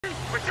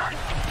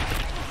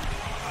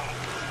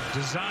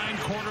Design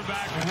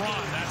quarterback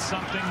run. That's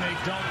something they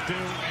don't do.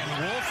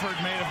 And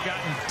Wolford may have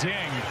gotten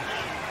dinged.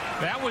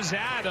 That was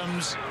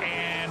Adams,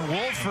 and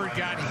Wolford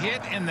got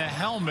hit in the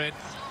helmet.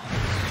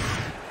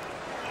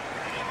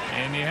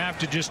 And you have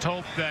to just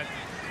hope that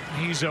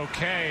he's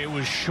okay. It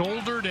was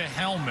shoulder to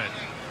helmet.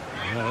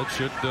 Yeah, it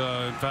should.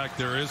 In fact,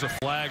 there is a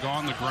flag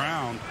on the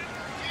ground,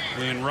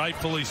 and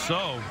rightfully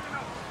so.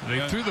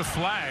 They threw the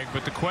flag,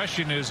 but the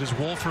question is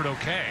Wolford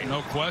okay?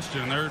 No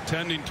question. They're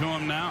tending to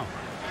him now.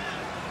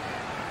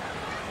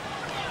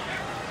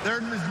 There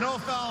is no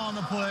foul on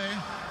the play.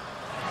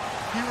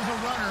 He was a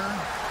runner.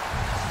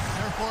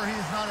 Therefore, he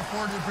is not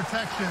afforded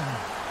protection.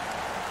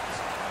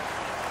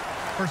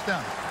 First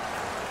down.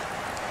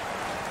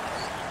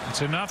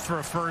 It's enough for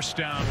a first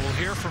down. We'll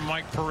hear from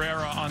Mike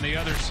Pereira on the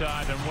other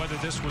side on whether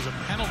this was a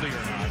penalty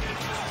or not.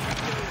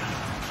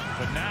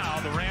 But now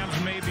the Rams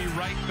may be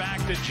right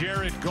back to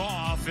Jared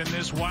Goff in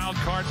this wild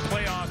card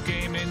playoff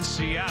game in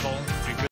Seattle.